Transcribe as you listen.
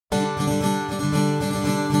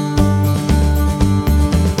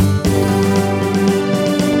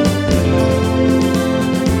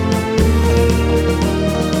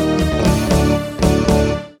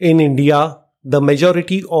In India, the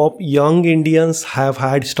majority of young Indians have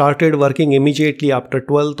had started working immediately after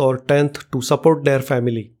 12th or 10th to support their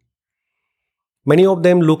family. Many of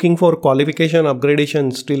them looking for qualification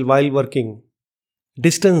upgradation still while working.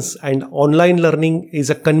 Distance and online learning is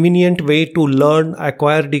a convenient way to learn,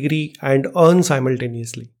 acquire degree and earn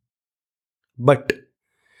simultaneously. But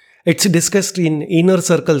it's discussed in inner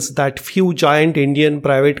circles that few giant Indian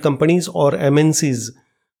private companies or MNCs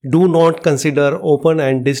do not consider open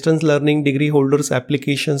and distance learning degree holders'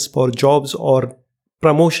 applications for jobs or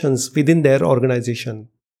promotions within their organization.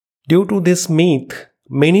 Due to this myth,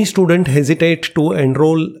 many students hesitate to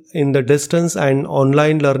enroll in the distance and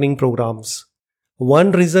online learning programs.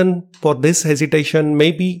 One reason for this hesitation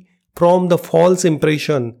may be from the false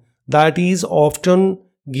impression that is often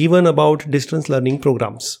given about distance learning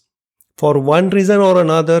programs. For one reason or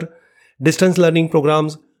another, distance learning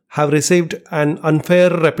programs have received an unfair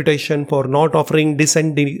reputation for not offering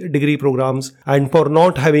decent degree programs and for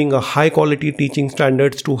not having a high quality teaching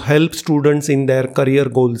standards to help students in their career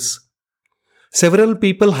goals. Several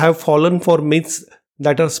people have fallen for myths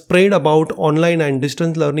that are spread about online and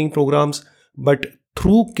distance learning programs, but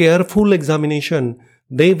through careful examination,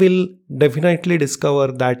 they will definitely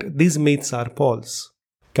discover that these myths are false.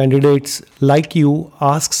 Candidates like you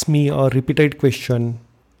asks me a repeated question: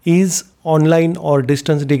 is online or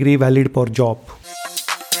distance degree valid for job?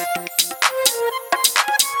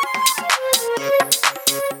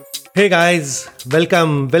 Hey guys,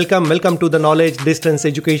 welcome to the Knowledge Distance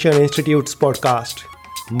Education Institute's podcast.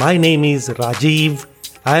 My name is Rajiv.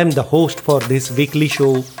 I am the host for this weekly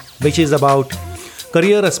show, which is about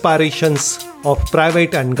career aspirations of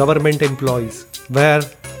private and government employees, where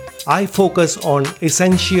I focus on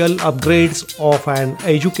essential upgrades of an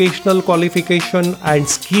educational qualification and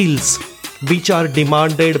skills which are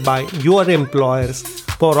demanded by your employers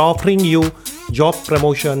for offering you job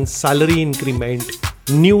promotion, salary increment,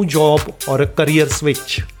 new job or a career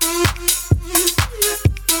switch.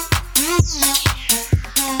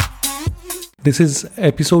 This is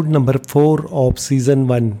episode number 4 of season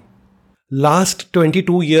 1. Last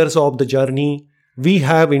 22 years of the journey, we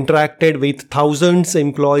have interacted with thousands of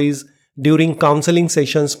employees during counseling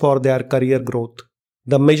sessions for their career growth.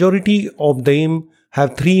 The majority of them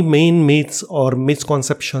have 3 main myths or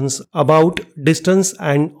misconceptions about distance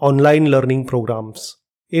and online learning programs.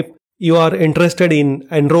 If you are interested in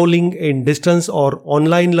enrolling in distance or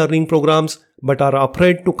online learning programs but are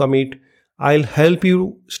afraid to commit, I'll help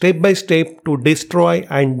you step by step to destroy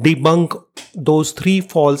and debunk those 3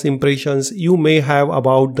 false impressions you may have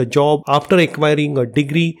about the job after acquiring a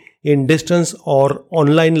degree in distance or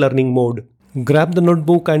online learning mode. Grab the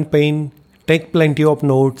notebook and pen, take plenty of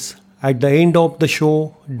notes. At the end of the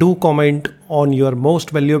show, do comment on your most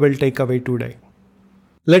valuable takeaway today.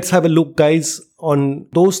 Let's have a look, guys, on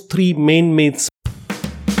those 3 main myths.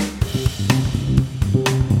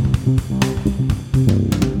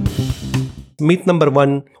 Myth number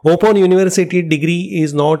 1. Open university degree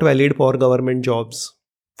is not valid for government jobs.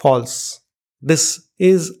 False. This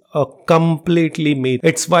is a completely myth.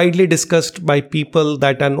 It's widely discussed by people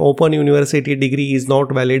that an open university degree is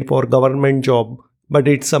not valid for government job, but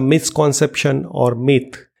it's a misconception or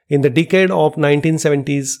myth. In the decade of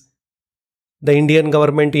 1970s, the Indian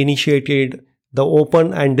government initiated the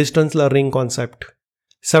open and distance learning concept.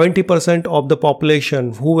 70% of the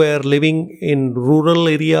population who were living in rural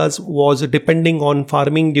areas was depending on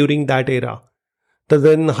farming during that era. The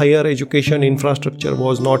then higher education infrastructure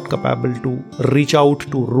was not capable to reach out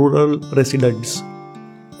to rural residents.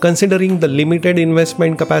 Considering the limited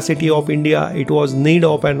investment capacity of India, it was need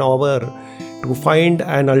of an hour to find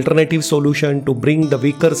an alternative solution to bring the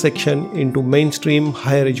weaker section into mainstream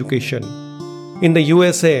higher education. In the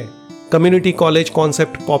USA, community college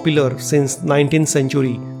concept popular since 19th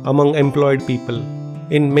century among employed people.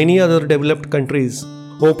 In many other developed countries,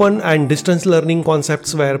 open and distance learning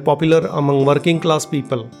concepts were popular among working class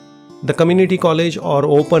people. The community college or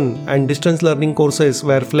open and distance learning courses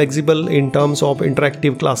were flexible in terms of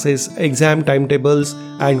interactive classes, exam timetables,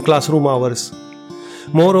 and classroom hours.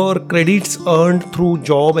 Moreover, credits earned through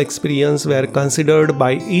job experience were considered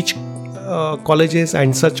by each colleges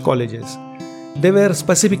and such colleges. They were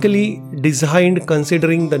specifically designed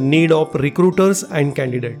considering the need of recruiters and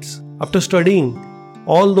candidates. After studying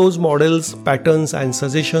all those models, patterns and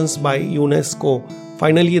suggestions by UNESCO,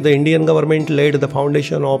 finally the Indian government laid the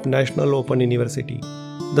foundation of National Open University.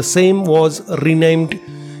 The same was renamed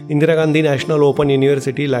Indira Gandhi National Open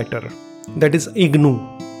University later, that is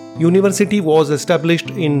IGNOU. University was established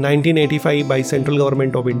in 1985 by Central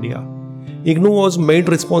Government of India. IGNOU was made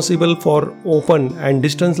responsible for open and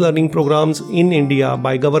distance learning programs in India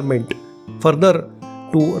by government. Further,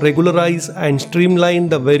 to regularize and streamline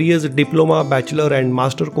the various diploma, bachelor and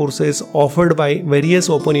master courses offered by various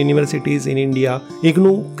open universities in India,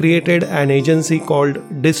 IGNOU created an agency called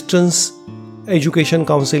Distance Education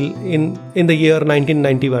Council in the year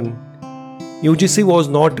 1991. UGC was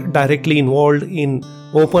not directly involved in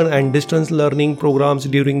open and distance learning programs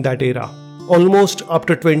during that era. Almost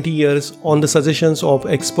after 20 years, on the suggestions of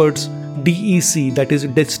experts, DEC, that is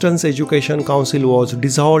Distance Education Council, was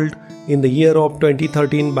dissolved in the year of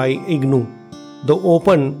 2013 by IGNOU. The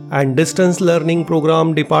Open and Distance Learning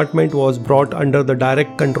Program Department was brought under the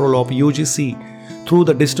direct control of UGC through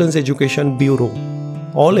the Distance Education Bureau.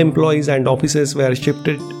 All employees and offices were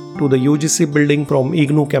shifted to the UGC building from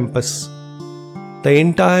IGNOU campus. The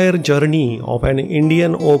entire journey of an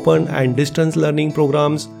Indian open and distance learning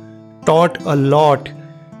programs taught a lot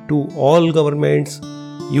to all governments,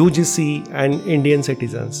 UGC and Indian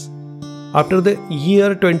citizens. After the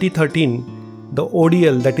year 2013, the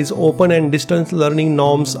ODL, that is Open and Distance Learning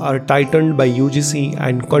norms, are tightened by UGC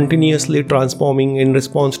and continuously transforming in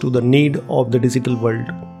response to the need of the digital world.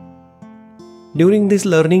 During this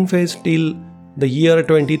learning phase till the year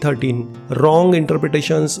 2013, wrong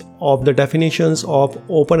interpretations of the definitions of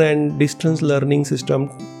open and distance learning system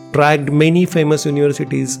dragged many famous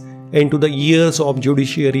universities into the years of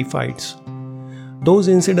judiciary fights. Those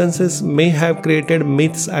incidences may have created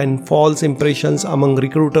myths and false impressions among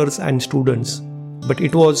recruiters and students, but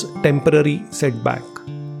it was temporary setback.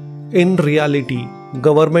 In reality,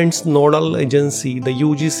 government's nodal agency, the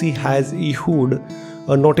UGC, has issued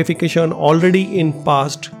a notification already in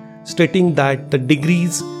past stating that the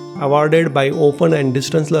degrees awarded by open and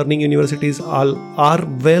distance learning universities are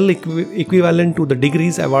well equivalent to the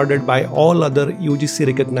degrees awarded by all other UGC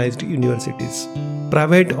recognized universities.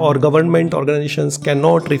 Private or government organizations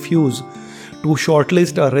cannot refuse to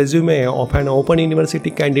shortlist a resume of an open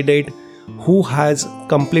university candidate who has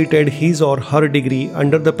completed his or her degree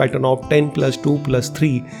under the pattern of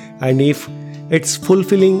 10+2+3 and if it's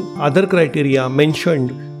fulfilling other criteria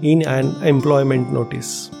mentioned in an employment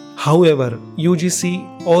notice. However,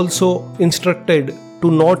 UGC also instructed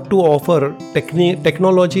not to offer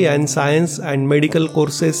technology and science and medical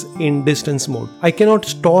courses in distance mode. I cannot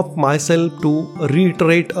stop myself to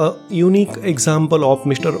reiterate a unique example of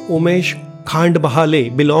Mr. Umesh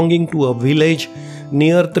Khandbahale belonging to a village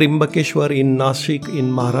near Trimbakeshwar in Nashik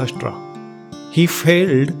in Maharashtra. He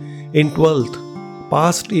failed in 12th,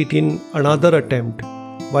 passed it in another attempt.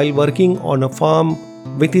 While working on a farm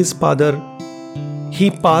with his father, he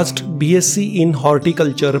passed BSc in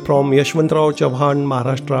Horticulture from Yashwantrao Chauhan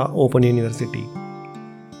Maharashtra Open University.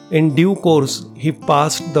 In due course, he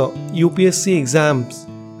passed the UPSC exams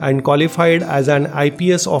and qualified as an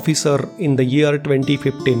IPS officer in the year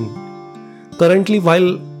 2015. Currently,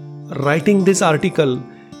 while writing this article,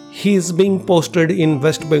 he is being posted in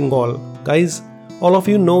West Bengal. Guys, all of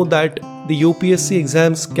you know that the UPSC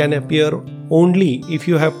exams can appear only if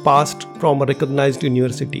you have passed from a recognized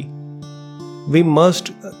university. We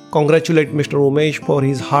must congratulate Mr. Umesh for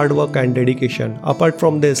his hard work and dedication. Apart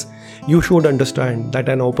from this, you should understand that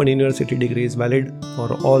an open university degree is valid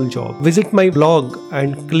for all jobs. Visit my blog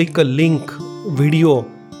and click a link video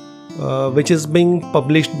which is being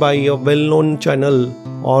published by a well-known channel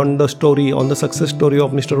on the success story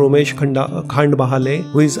of Mr. Umesh Khandbahale,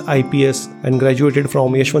 who is IPS and graduated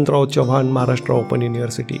from Yashwantrao Chauhan Maharashtra Open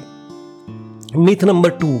University. Myth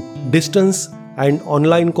number 2. Distance and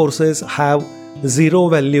online courses have zero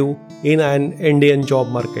value in an Indian job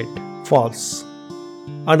market. False.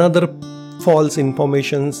 Another false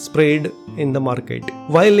information spread in the market.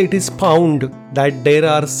 While it is found that there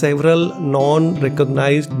are several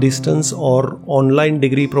non-recognized distance or online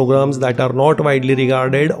degree programs that are not widely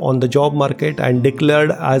regarded on the job market and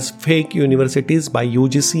declared as fake universities by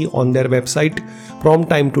UGC on their website from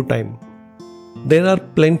time to time, there are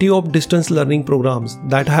plenty of distance learning programs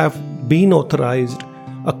that have been authorized,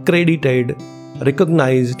 accredited,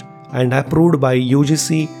 recognized and approved by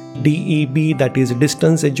UGC, DEB, that is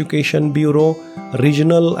Distance Education Bureau,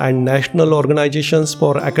 regional and national organizations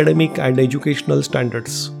for academic and educational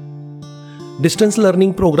standards. Distance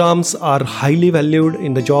learning programs are highly valued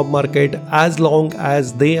in the job market as long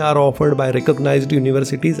as they are offered by recognized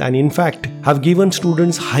universities and in fact have given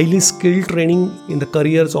students highly skilled training in the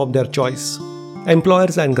careers of their choice.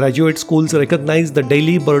 Employers and graduate schools recognize the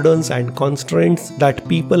daily burdens and constraints that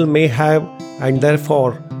people may have and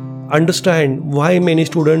therefore understand why many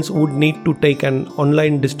students would need to take an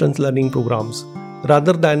online distance learning programs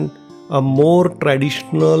rather than a more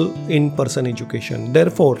traditional in-person education.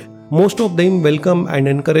 Therefore, most of them welcome and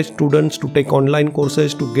encourage students to take online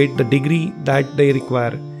courses to get the degree that they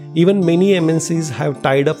require. Even many MNCs have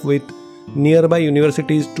tied up with nearby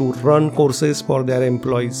universities to run courses for their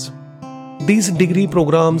employees. These degree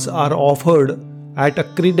programs are offered at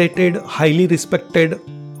accredited, highly respected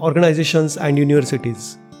organizations and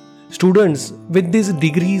universities. Students with these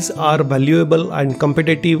degrees are valuable and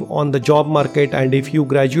competitive on the job market, and if you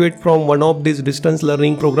graduate from one of these distance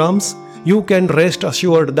learning programs, you can rest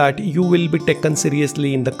assured that you will be taken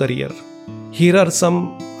seriously in the career. Here are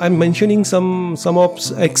I'm mentioning some of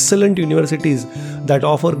excellent universities that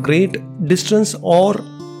offer great distance or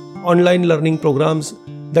online learning programs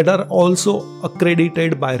that are also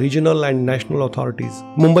accredited by regional and national authorities.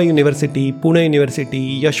 Mumbai University, Pune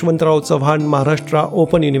University, Yashwantrao Chauhan Maharashtra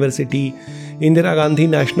Open University, Indira Gandhi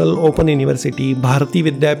National Open University, Bharati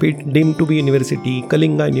Vidyapeeth deemed to be university,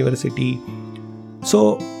 Kalinga University.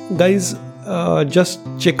 So guys, just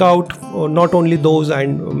check out not only those,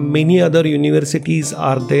 and many other universities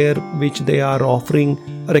are there which they are offering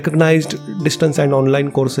recognized distance and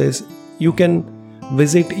online courses. You can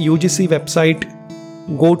visit UGC website,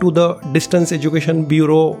 go to the Distance Education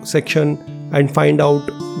Bureau section and find out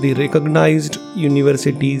the recognized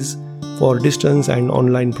universities for distance and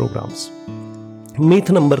online programs. Myth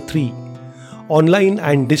number 3. Online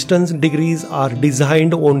and distance degrees are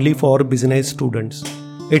designed only for business students.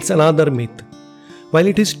 It's another myth. While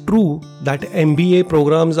it is true that MBA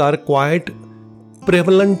programs are quite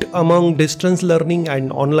prevalent among distance learning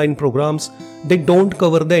and online programs, they don't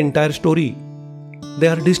cover the entire story.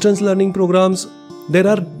 There are distance learning programs. There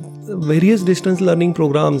are various distance learning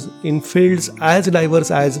programs in fields as diverse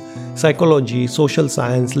as psychology, social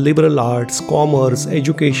science, liberal arts, commerce,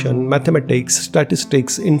 education, mathematics,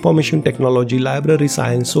 statistics, information technology, library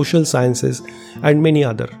science, social sciences, and many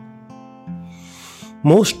other.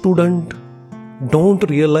 Most students don't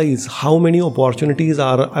realize how many opportunities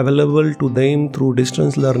are available to them through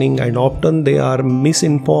distance learning, and often they are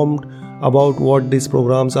misinformed about what these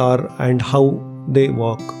programs are and how they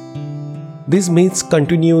work. These myths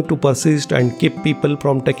continue to persist and keep people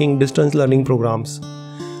from taking distance learning programs.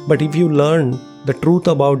 But if you learn the truth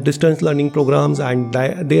about distance learning programs, and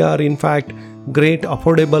they are in fact great,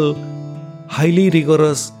 affordable, highly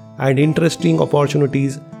rigorous and interesting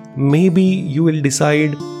opportunities, maybe you will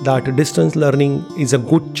decide that distance learning is a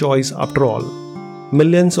good choice after all.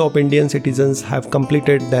 Millions of Indian citizens have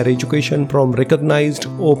completed their education from recognized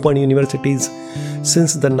open universities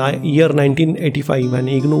since the year 1985 when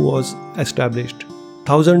IGNOU was established.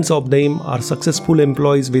 Thousands of them are successful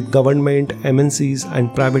employees with government, MNCs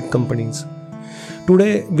and private companies.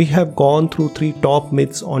 Today we have gone through 3 top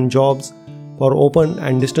myths on jobs for open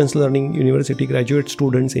and distance learning university graduate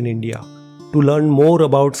students in India. To learn more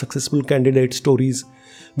about successful candidate stories,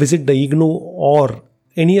 visit the IGNOU or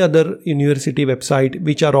any other university website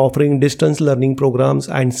which are offering distance learning programs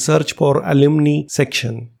and search for alumni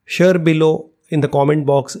section. Share below in the comment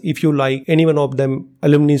box if you like any one of them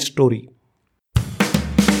alumni story.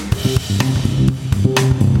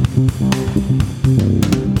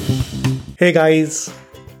 Hey guys,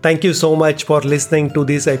 thank you so much for listening to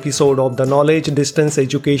this episode of the Knowledge Distance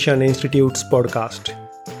Education Institute's podcast.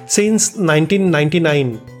 Since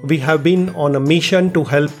 1999, we have been on a mission to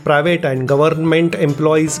help private and government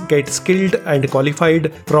employees get skilled and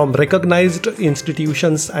qualified from recognized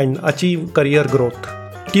institutions and achieve career growth.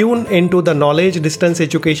 Tune into the Knowledge Distance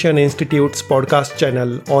Education Institute's podcast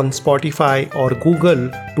channel on Spotify or Google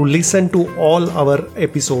to listen to all our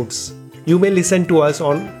episodes. You may listen to us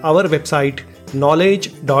on our website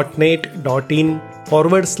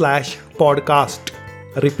knowledge.net.in/podcast.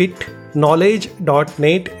 Repeat,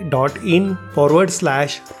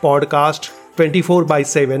 knowledge.net.in/podcast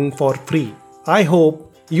 24/7 for free. I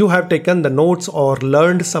hope you have taken the notes or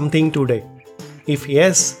learned something today. If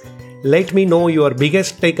yes, let me know your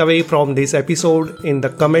biggest takeaway from this episode in the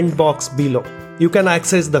comment box below. You can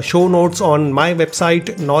access the show notes on my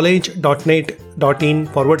website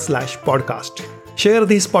knowledge.net.in/podcast. Share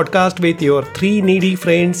this podcast with your 3 needy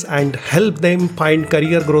friends and help them find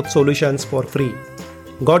career growth solutions for free.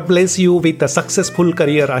 God bless you with a successful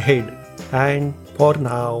career ahead. And for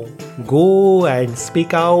now, go and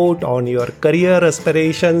speak out on your career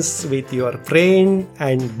aspirations with your friend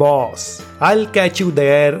and boss. I'll catch you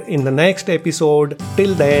there in the next episode.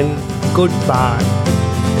 Till then, goodbye.